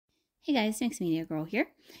Hey guys, Mixed Media Girl here.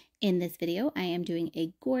 In this video, I am doing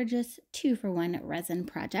a gorgeous 2-for-1 resin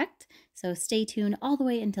project. So stay tuned all the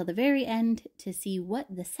way until the very end to see what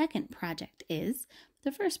the second project is.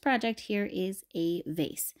 The first project here is a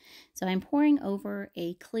vase. So I'm pouring over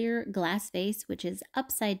a clear glass vase, which is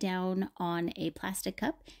upside down on a plastic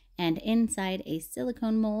cup and inside a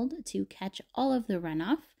silicone mold to catch all of the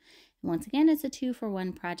runoff. Once again, it's a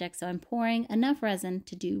 2-for-1 project, so I'm pouring enough resin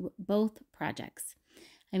to do both projects.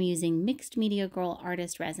 I'm using Mixed Media Girl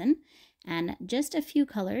Artist Resin and just a few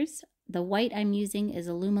colors. The white I'm using is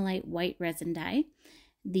Alumilite White Resin Dye.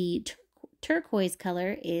 The turquoise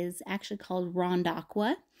color is actually called Rond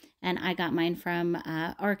Aqua, and I got mine from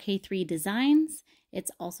RK3 Designs.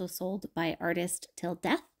 It's also sold by Artist Till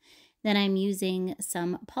Death. Then I'm using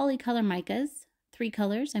some polycolor micas, 3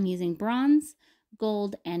 colors. I'm using bronze,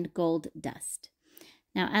 gold, and gold dust.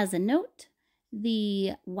 Now, as a note,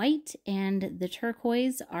 the white and the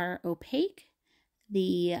turquoise are opaque.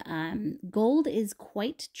 The gold is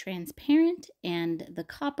quite transparent and the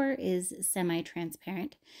copper is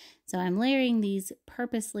semi-transparent. So I'm layering these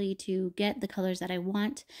purposely to get the colors that I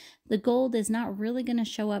want. The gold is not really going to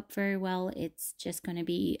show up very well. It's just going to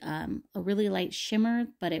be a really light shimmer,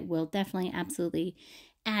 but it will definitely absolutely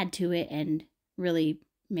add to it and really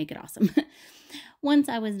make it awesome. Once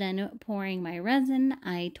I was done pouring my resin,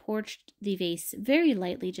 I torched the vase very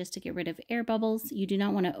lightly just to get rid of air bubbles. You do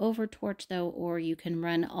not want to over torch though, or you can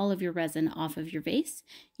run all of your resin off of your vase.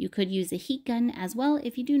 You could use a heat gun as well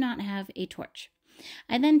if you do not have a torch.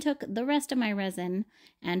 I then took the rest of my resin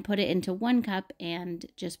and put it into 1 cup and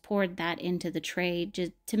just poured that into the tray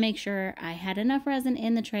just to make sure I had enough resin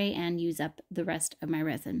in the tray and use up the rest of my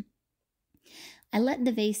resin. I let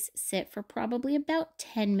the vase sit for probably about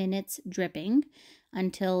 10 minutes dripping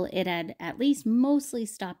until it had at least mostly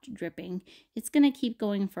stopped dripping. It's going to keep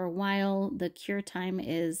going for a while. The cure time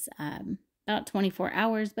is about 24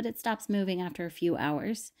 hours, but it stops moving after a few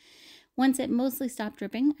hours. Once it mostly stopped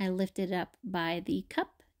dripping, I lifted it up by the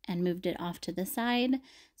cup and moved it off to the side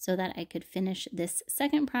so that I could finish this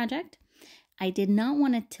second project. I did not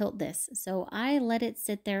want to tilt this, so I let it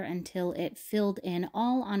sit there until it filled in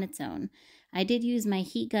all on its own. I did use my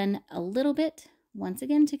heat gun a little bit, once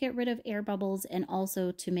again to get rid of air bubbles and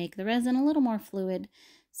also to make the resin a little more fluid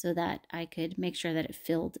so that I could make sure that it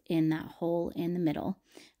filled in that hole in the middle.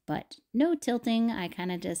 But no tilting, I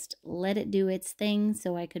kind of just let it do its thing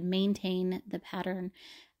so I could maintain the pattern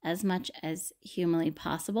as much as humanly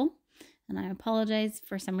possible. And I apologize,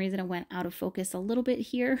 for some reason it went out of focus a little bit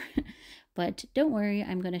here, but don't worry,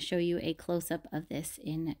 I'm going to show you a close-up of this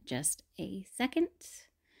in just a second.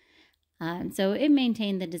 So it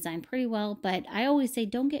maintained the design pretty well, but I always say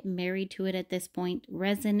don't get married to it at this point.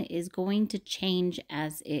 Resin is going to change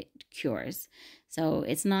as it cures. So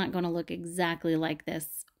it's not going to look exactly like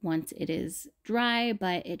this once it is dry,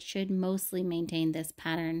 but it should mostly maintain this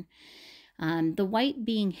pattern. The white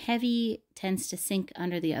being heavy tends to sink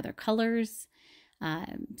under the other colors.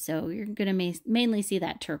 So you're going to mainly see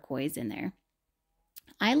that turquoise in there.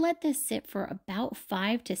 I let this sit for about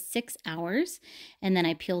 5 to 6 hours and then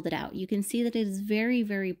I peeled it out. You can see that it is very,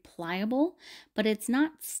 very pliable, but it's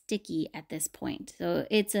not sticky at this point. So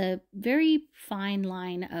it's a very fine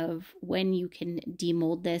line of when you can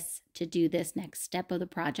demold this to do this next step of the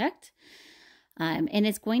project. And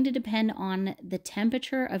it's going to depend on the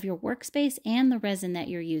temperature of your workspace and the resin that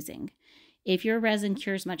you're using. If your resin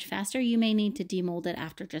cures much faster, you may need to demold it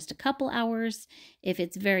after just a couple hours. If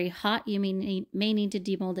it's very hot, you may need to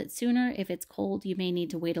demold it sooner. If it's cold, you may need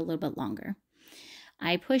to wait a little bit longer.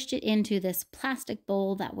 I pushed it into this plastic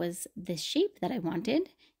bowl that was the shape that I wanted.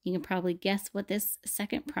 You can probably guess what this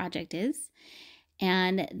second project is.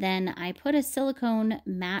 And then I put a silicone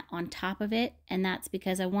mat on top of it, and that's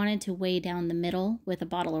because I wanted to weigh down the middle with a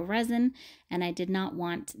bottle of resin, and I did not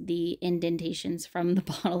want the indentations from the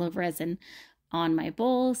bottle of resin on my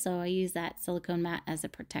bowl, so I used that silicone mat as a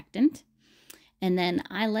protectant. And then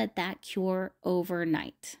I let that cure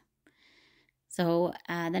overnight. So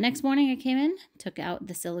the next morning I came in, took out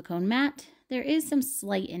the silicone mat. There is some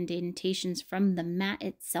slight indentations from the mat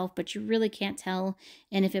itself, but you really can't tell.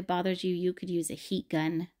 And if it bothers you, you could use a heat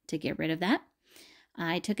gun to get rid of that.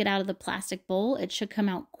 I took it out of the plastic bowl. It should come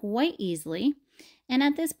out quite easily. And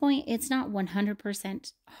at this point, it's not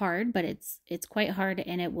 100% hard, but it's quite hard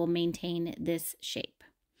and it will maintain this shape.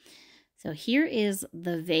 So here is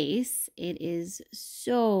the vase. It is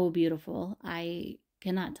so beautiful. I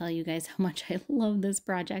cannot tell you guys how much I love this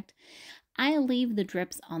project. I leave the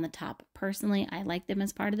drips on the top. Personally, I like them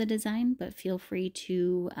as part of the design, but feel free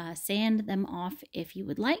to sand them off if you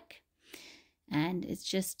would like. And it's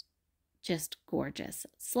just gorgeous.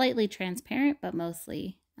 Slightly transparent, but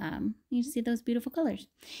mostly You see those beautiful colors.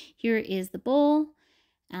 Here is the bowl,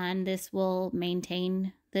 and this will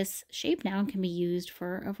maintain this shape now and can be used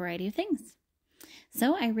for a variety of things.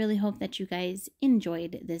 So I really hope that you guys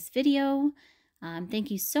enjoyed this video. Thank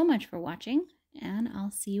you so much for watching, and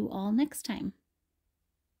I'll see you all next time.